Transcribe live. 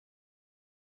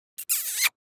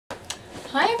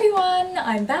Hi everyone,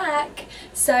 I'm back.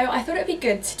 So I thought it'd be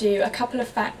good to do a couple of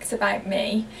facts about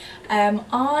me.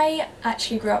 I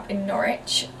actually grew up in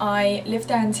Norwich. I lived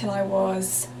there until I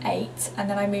was 8 and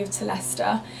then I moved to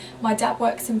Leicester. My dad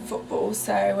works in football,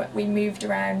 so we moved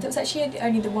around. It was actually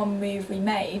only the one move we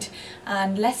made,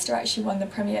 and Leicester actually won the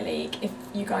Premier League, if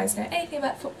you guys know anything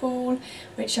about football,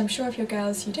 which I'm sure if you're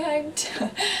girls you don't.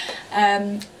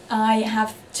 I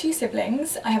have two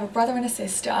siblings. I have a brother and a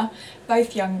sister,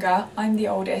 both younger. I'm the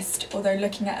oldest, although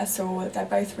looking at us all, they're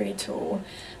both really tall.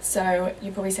 So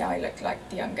you probably say I look like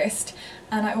the youngest.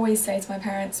 And I always say to my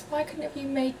parents, why couldn't have you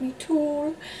made me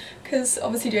tall? Because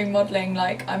obviously doing modelling,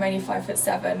 like I'm only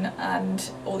 5'7"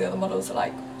 and all the other models are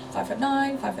like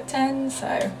 5'9", 5'10",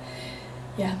 so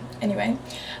yeah, anyway.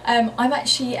 I'm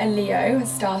actually a Leo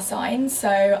star sign,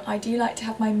 so I do like to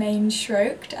have my mane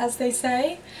stroked, as they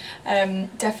say.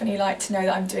 Definitely like to know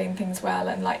that I'm doing things well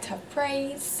and like to have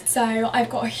praise. So I've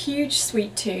got a huge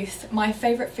sweet tooth. My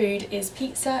favourite food is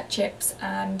pizza, chips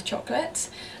and chocolate.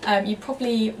 You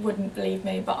probably wouldn't believe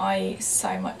me, but I eat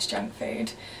so much junk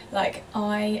food. Like,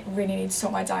 I really need to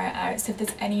sort my diet out, so if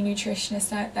there's any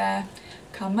nutritionists out there,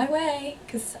 come my way,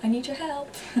 because I need your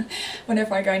help.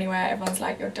 Whenever I go anywhere, everyone's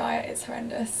like, your diet is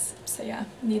horrendous. So yeah,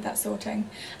 need that sorting.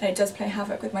 And it does play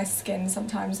havoc with my skin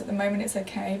sometimes. At the moment it's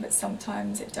okay, but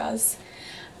sometimes it does.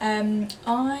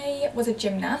 I was a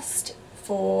gymnast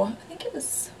for, I think it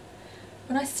was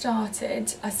when I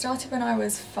started when I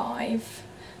was 5.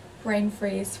 Brain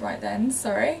freeze right then,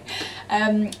 sorry.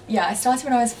 Yeah, I started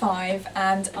when I was 5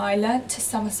 and I learnt to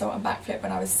somersault and backflip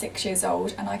when I was 6 years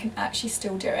old, and I can actually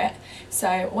still do it.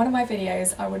 So one of my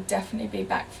videos I would definitely be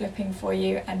backflipping for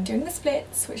you and doing the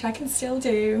splits, which I can still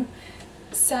do.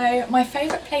 So my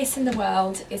favourite place in the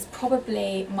world is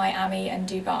probably Miami and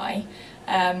Dubai.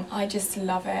 I just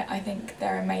love it. I think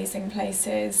they're amazing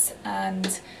places,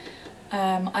 and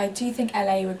I do think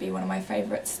LA would be one of my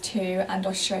favourites too, and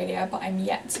Australia, but I'm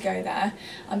yet to go there.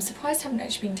 I'm surprised I haven't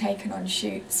actually been taken on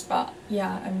shoots, but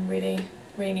yeah, I'm really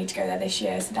need to go there this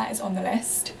year, so that is on the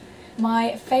list.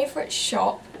 My favourite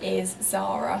shop is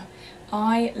Zara.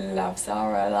 I love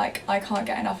Zara, like I can't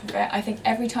get enough of it. I think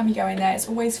every time you go in there it's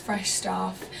always fresh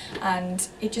stuff and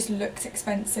it just looks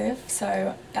expensive,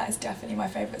 so that is definitely my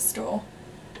favourite store.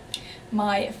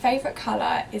 My favourite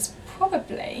colour is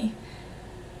probably,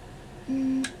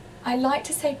 I like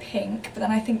to say pink, but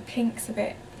then I think pink's a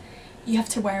bit, you have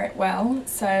to wear it well,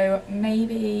 so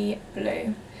maybe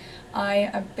blue.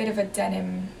 I'm a bit of a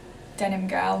denim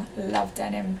girl, love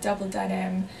denim, double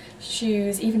denim,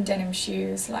 shoes, even denim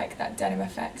shoes, like that denim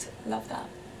effect, love that.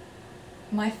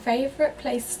 My favourite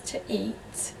place to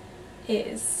eat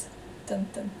is, dun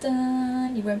dun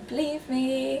dun, you won't believe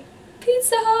me,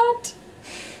 Pizza Hut!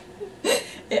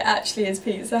 It actually is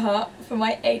Pizza Hut. For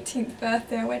my 18th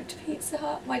birthday I went to Pizza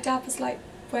Hut. My dad was like,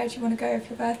 where do you want to go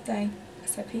for your birthday? I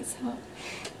said Pizza Hut.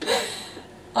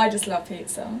 I just love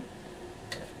pizza.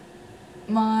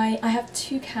 I have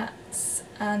 2 cats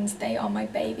and they are my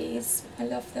babies. I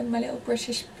love them, my little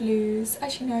British blues.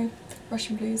 Actually no,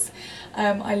 Russian blues.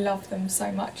 I love them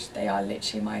so much. They are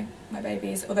literally my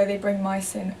babies, although they bring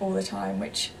mice in all the time,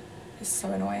 which is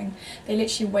so annoying. They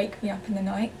literally wake me up in the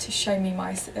night to show me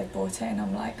mice that they've brought in.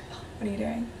 I'm like, oh, what are you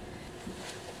doing?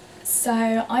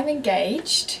 So I'm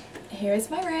engaged. Here is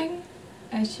my ring.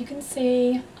 As you can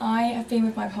see, I have been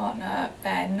with my partner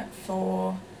Ben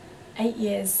for 8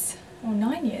 years, or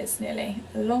 9 years nearly,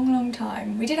 a long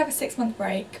time. We did have a 6-month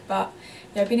break, but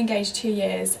yeah, I've been engaged 2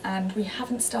 years and we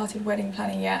haven't started wedding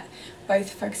planning yet,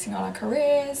 both focusing on our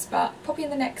careers, but probably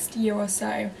in the next year or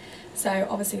so. So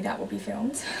obviously that will be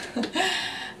filmed,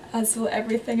 as will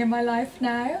everything in my life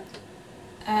now.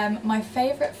 My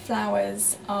favourite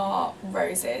flowers are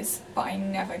roses, but I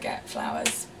never get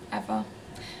flowers, ever,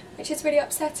 which is really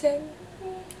upsetting.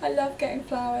 I love getting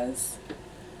flowers,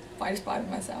 but I just buy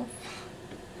them myself.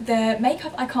 The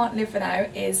makeup I can't live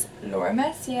without is Laura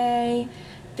Mercier.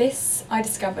 This I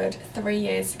discovered 3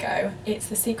 years ago. It's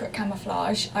the Secret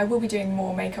Camouflage. I will be doing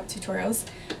more makeup tutorials,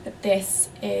 but this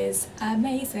is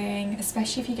amazing,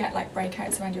 especially if you get like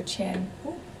breakouts around your chin.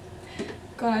 Ooh.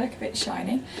 God, I look a bit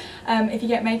shiny. If you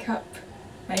get makeup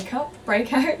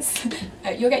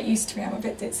breakouts, you'll get used to me, I'm a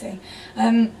bit ditzy.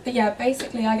 But yeah,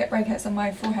 basically I get breakouts on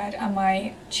my forehead and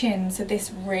my chin, so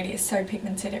this really is so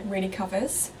pigmented, it really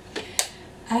covers.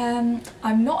 I'm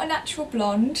not a natural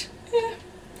blonde.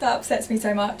 That upsets me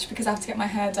so much because I have to get my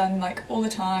hair done like all the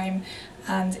time,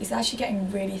 and it's actually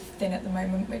getting really thin at the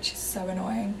moment, which is so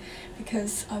annoying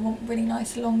because I want really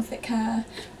nice long thick hair.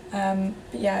 But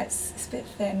yeah, it's a bit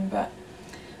thin, but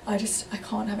I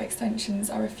can't have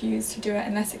extensions. I refuse to do it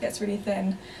unless it gets really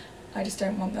thin. I just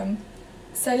don't want them.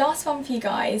 So last one for you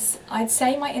guys, I'd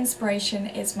say my inspiration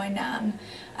is my nan.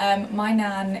 My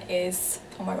nan is,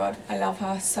 oh my god, I love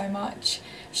her so much.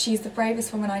 She's the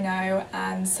bravest woman I know,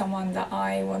 and someone that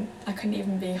I couldn't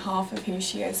even be half of who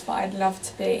she is, but I'd love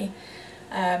to be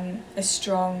as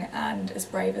strong and as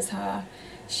brave as her.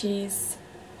 She's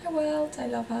my world, I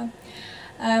love her.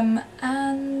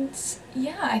 And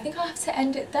yeah, I think I'll have to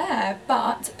end it there,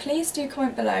 but please do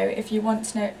comment below if you want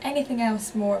to know anything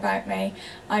else more about me.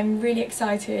 I'm really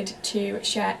excited to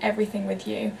share everything with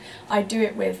you. I do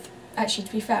it with, actually,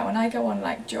 to be fair, when I go on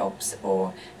like jobs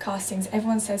or castings,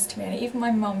 everyone says to me, and even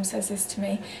my mum says this to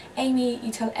me, Amy,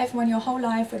 you tell everyone your whole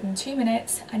life within 2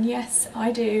 minutes, and yes,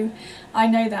 I do. I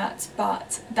know that,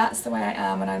 but that's the way I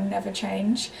am, and I never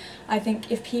change. I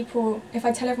think if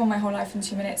I tell everyone my whole life in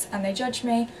 2 minutes and they judge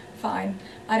me, fine.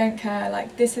 I don't care,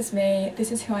 like, this is me,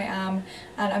 this is who I am,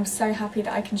 and I'm so happy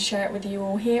that I can share it with you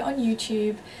all here on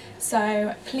YouTube.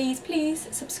 So please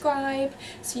subscribe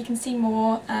so you can see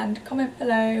more, and comment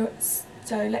below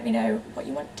so let me know what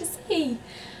you want to see.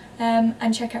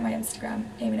 And check out my Instagram,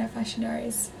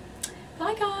 amynevfashiondiaries.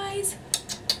 Bye guys!